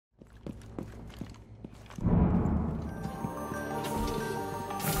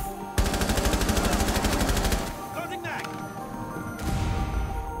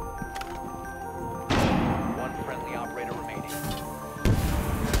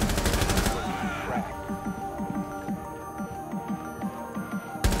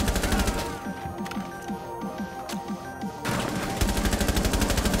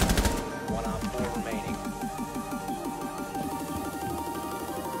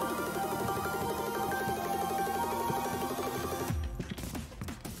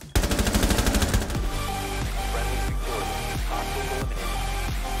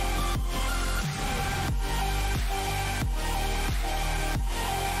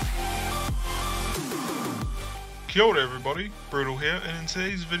Kia ora everybody, Brutal here, and in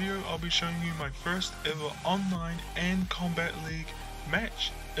today's video I'll be showing you my first ever Online and Kombat League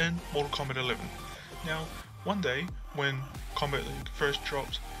match in Mortal Kombat 11. Now, one day when Kombat League first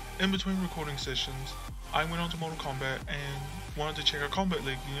dropped, in between recording sessions, I went onto Mortal Kombat and wanted to check out Kombat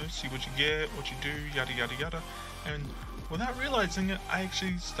League, see what you get, what you do, yada yada yada, and without realizing it, I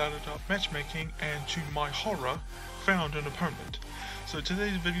actually started up matchmaking and to my horror, found an opponent. So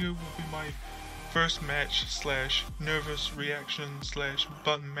today's video will be my first match slash nervous reaction slash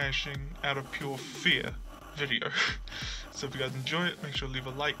button mashing out of pure fear video. So if you guys enjoy it, make sure to leave a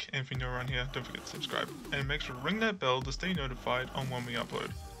like, and if you're new around here, don't forget to subscribe. And make sure to ring that bell to stay notified on when we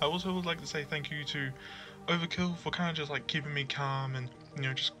upload. I also would like to say thank you to Overkill for kind of just like keeping me calm and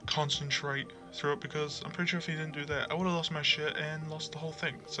just concentrate through it, because I'm pretty sure if he didn't do that, I would have lost my shit and lost the whole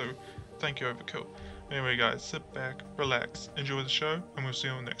thing. So thank you, Overkill. Anyway guys, sit back, relax, enjoy the show, and we'll see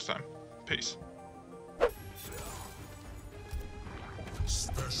you all next time. Peace.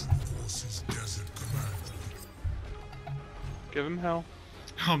 Special Forces Desert Command. Give him hell.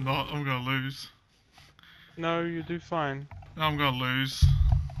 I'm not, I'm gonna lose. No, you do fine. I'm gonna lose.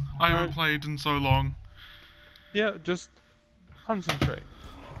 I haven't played in so long. Yeah, just concentrate.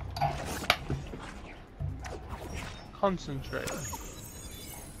 Concentrate.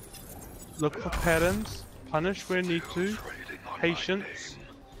 Look for patterns, punish where need to, patience.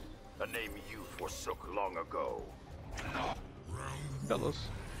 A name you forsook long ago. Fellas.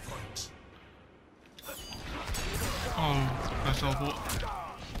 Oh, that's teleport.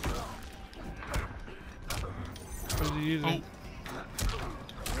 What is he using?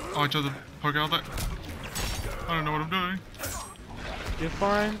 Oh, I tried to poke out that. I don't know what I'm doing. You're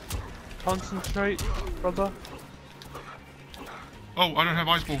fine. Concentrate, brother. Oh, I don't have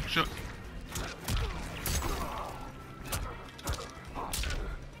ice ball. Shit.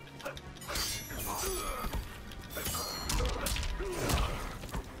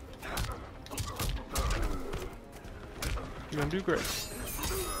 You're gonna do great.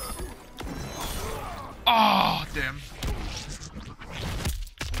 Oh, damn.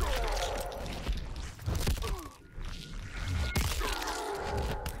 You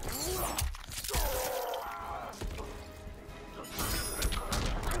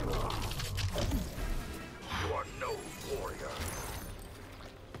are no warrior.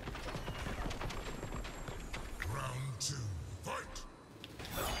 Round 2, fight.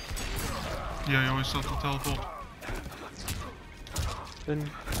 Yeah, you always start to teleport.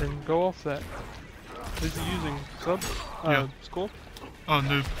 Then go off that. Who's he using? Sub? Yeah. Score? Oh,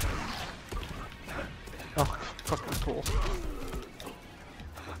 noob. Oh, fucking cool.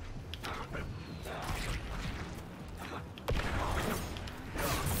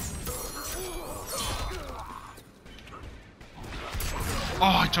 Oh,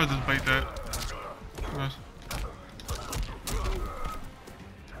 I tried to bait that. Nice.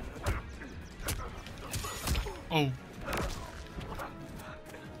 Oh.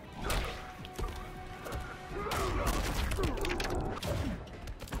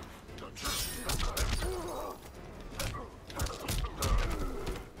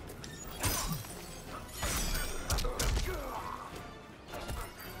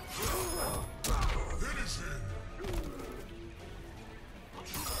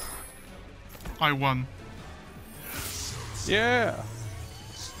 I won. Yeah!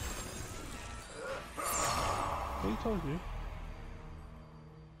 Who told you?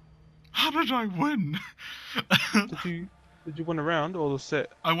 How did I win? Did you win a round or the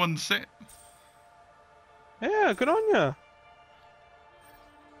set? I won the set. Yeah, good on ya!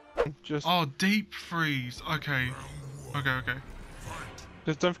 Just Deep freeze. Okay. Okay.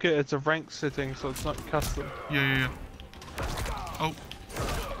 don't forget it's a rank setting, so it's not custom. Yeah. Oh.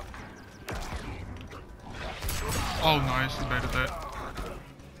 Oh, nice. Evaded that.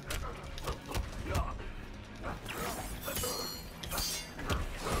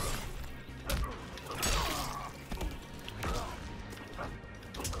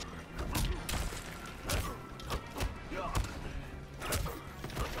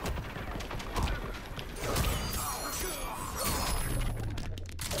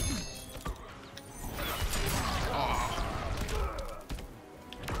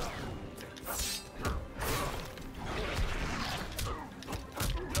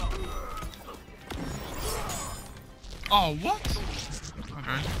 Oh, what?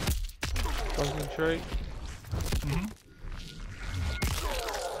 Okay. Concentrate.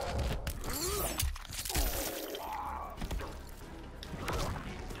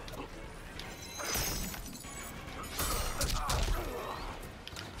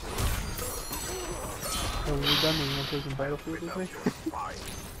 Have we done? You want to play some Battlefield with me?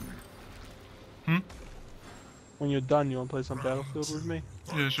 Hmm? When you're done, you want to play some Battlefield with me?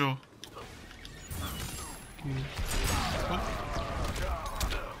 Yeah, sure.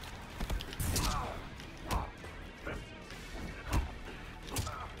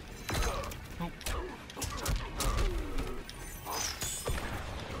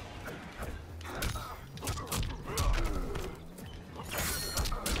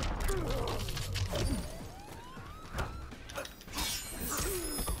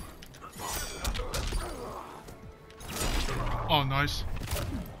 Oh, nice.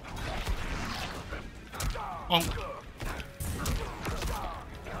 Oh.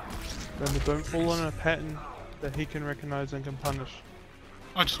 Remember, don't fall on a pattern that he can recognize and can punish.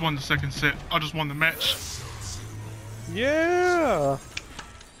 I just won the second set. I just won the match. Yeah!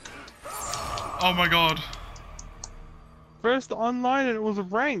 Oh my god. First online and it was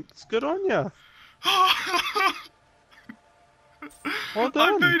ranked. Good on ya. Well I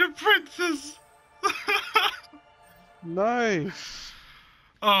done. made a princess. Nice.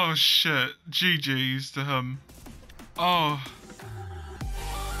 Oh shit. GG's to him. Oh.